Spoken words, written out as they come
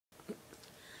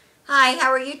Hi, how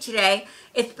are you today?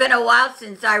 It's been a while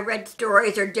since I read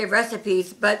stories or did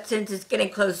recipes, but since it's getting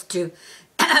close to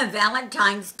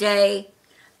Valentine's Day,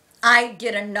 I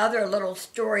did another little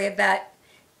story about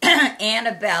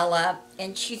Annabella,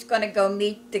 and she's going to go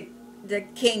meet the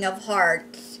King of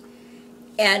Hearts.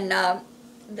 And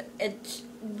it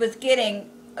was getting,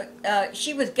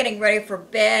 she was getting ready for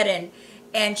bed,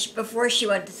 and before she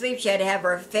went to sleep, she had to have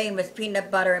her famous peanut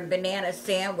butter and banana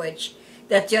sandwich.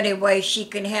 That's the only way she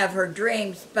can have her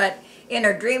dreams. But in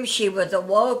her dreams, she was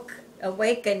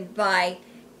awakened by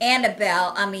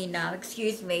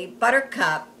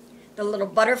Buttercup, the little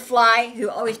butterfly who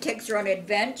always takes her on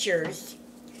adventures.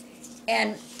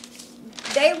 And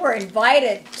they were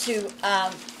invited to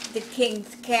the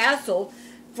king's castle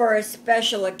for a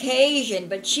special occasion,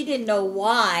 but she didn't know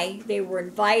why they were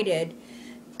invited.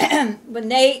 when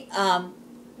they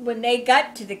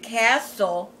got to the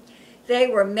castle, they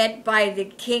were met by the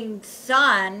king's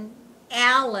son,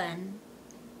 Alan,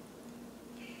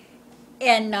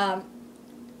 and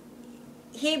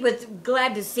he was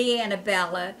glad to see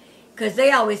Annabella because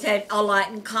they always had a lot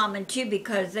in common too,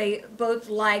 because they both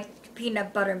liked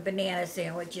peanut butter and banana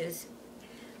sandwiches.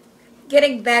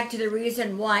 Getting back to the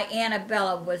reason why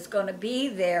Annabella was going to be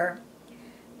there,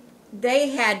 they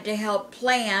had to help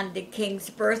plan the king's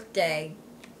birthday.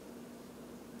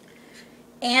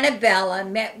 Annabella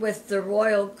met with the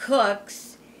royal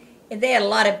cooks, and they had a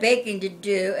lot of baking to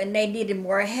do, and they needed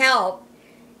more help.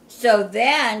 So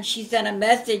then she sent a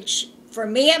message for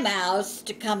Mia Mouse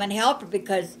to come and help her,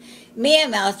 because Mia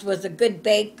Mouse was a good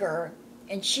baker,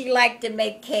 and she liked to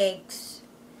make cakes.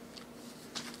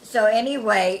 So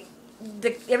anyway,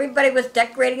 everybody was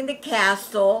decorating the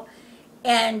castle,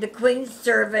 and the queen's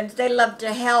servants, they loved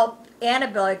to help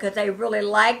Annabella because they really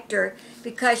liked her,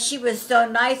 because she was so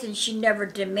nice and she never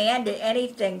demanded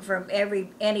anything from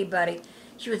anybody.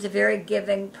 She was a very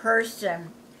giving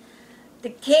person.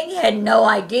 The king had no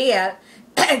idea,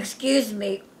 excuse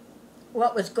me,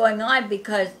 what was going on,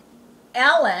 because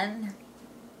Alan,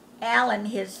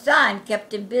 his son,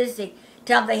 kept him busy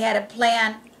till they had to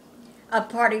plan a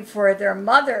party for their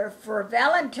mother for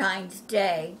Valentine's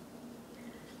Day.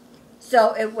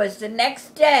 So it was the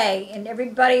next day, and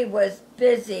everybody was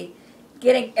busy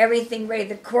getting everything ready.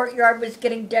 The courtyard was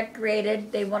getting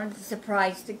decorated. They wanted to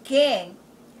surprise the king.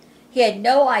 He had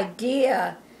no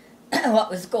idea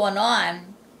what was going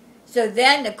on. So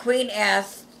then the queen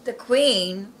asked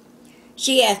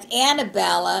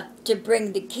Annabella to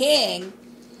bring the king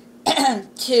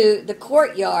to the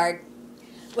courtyard.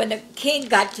 When the king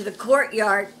got to the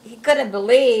courtyard, he couldn't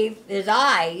believe his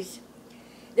eyes.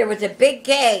 There was a big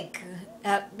cake,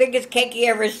 biggest cake he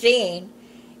ever seen,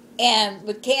 and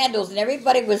with candles, and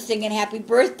everybody was singing happy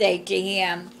birthday to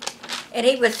him. And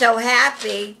he was so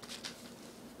happy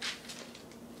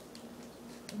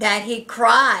that he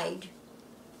cried.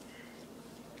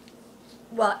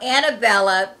 Well,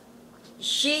 Annabella,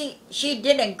 she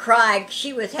didn't cry.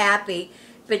 She was happy,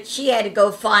 but she had to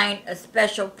go find a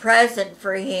special present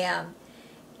for him.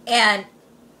 And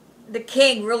the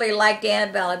king really liked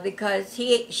Annabella because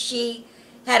she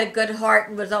had a good heart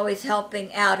and was always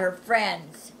helping out her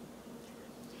friends.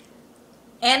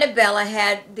 Annabella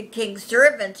had the king's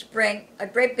servants bring a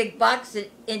great big box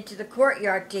into the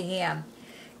courtyard to him.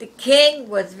 The king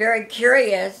was very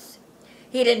curious.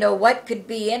 He didn't know what could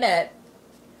be in it.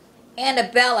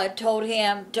 Annabella told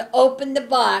him to open the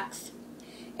box,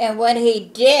 and when he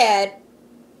did,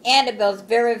 Annabella's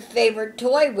very favorite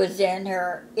toy was in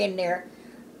there.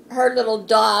 Her little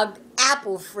dog,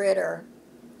 Apple Fritter.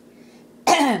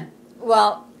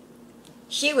 Well,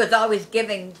 she was always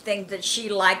giving things that she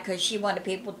liked because she wanted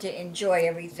people to enjoy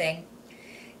everything.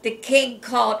 The king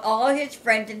called all his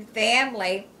friends and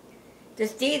family to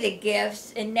see the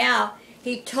gifts, and now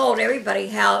he told everybody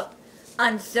how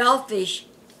unselfish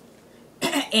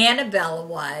Annabella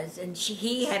was, and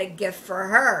he had a gift for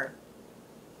her.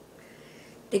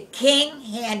 The king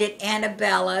handed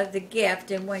Annabella the gift,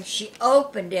 and when she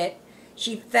opened it,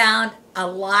 she found a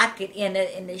locket in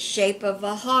it in the shape of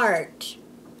a heart.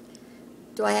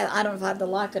 I don't know if I have the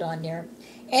locket on there.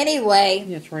 Anyway.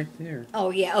 Yeah, it's right there.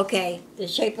 Oh, yeah, okay. The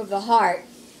shape of a heart.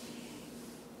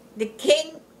 The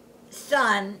king's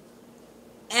son,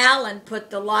 Alan, put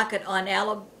the locket on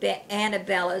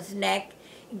Annabella's neck,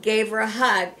 gave her a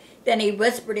hug. Then he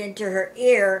whispered into her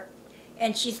ear,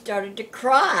 and she started to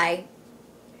cry.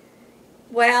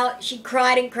 Well, she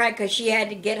cried and cried because she had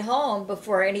to get home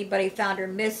before anybody found her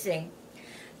missing.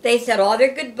 They said all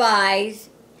their goodbyes,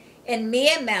 and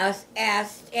Mia Mouse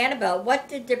asked Annabelle, "What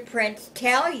did the prince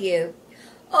tell you?"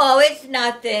 "Oh, it's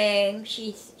nothing,"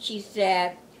 she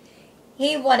said.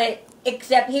 He wanted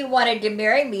except he wanted to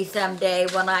marry me someday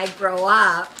when I grow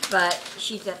up, but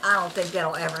she said, I don't think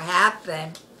that'll ever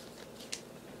happen.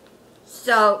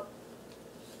 So,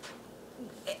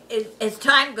 as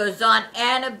time goes on,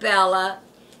 Annabella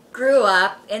grew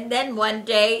up, and then one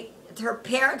day her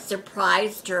parents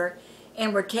surprised her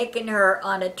and were taking her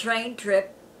on a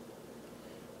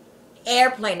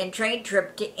airplane and train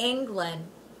trip to England.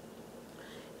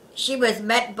 She was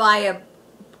met by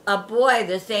a boy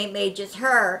the same age as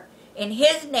her, and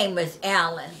his name was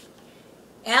Alan.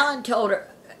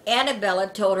 Annabella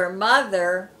told her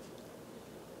mother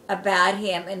about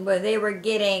him, and when they were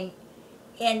getting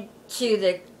into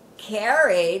the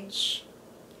carriage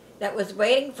that was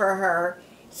waiting for her,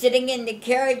 sitting in the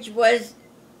carriage was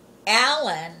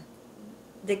Alan,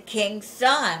 the king's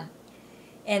son,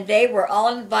 and they were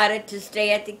all invited to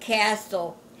stay at the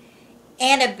castle.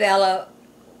 Annabella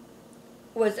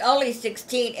was only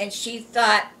 16, and she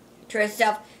thought to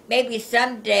herself, maybe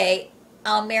someday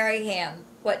I'll marry him.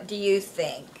 What do you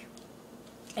think?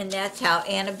 And that's how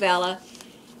Annabella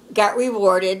got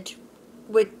rewarded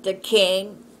with the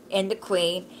king and the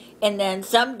queen, and then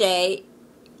someday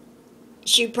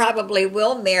she probably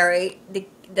will marry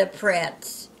the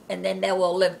prince, and then they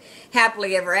will live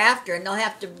happily ever after, and they'll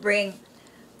have to bring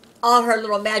all her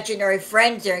little imaginary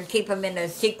friends there and keep them in a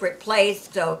secret place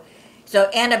so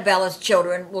Annabella's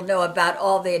children will know about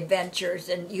all the adventures.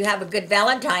 And you have a good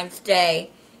Valentine's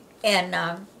Day, and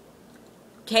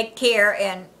take care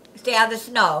and stay out of the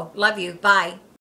snow. Love you. Bye.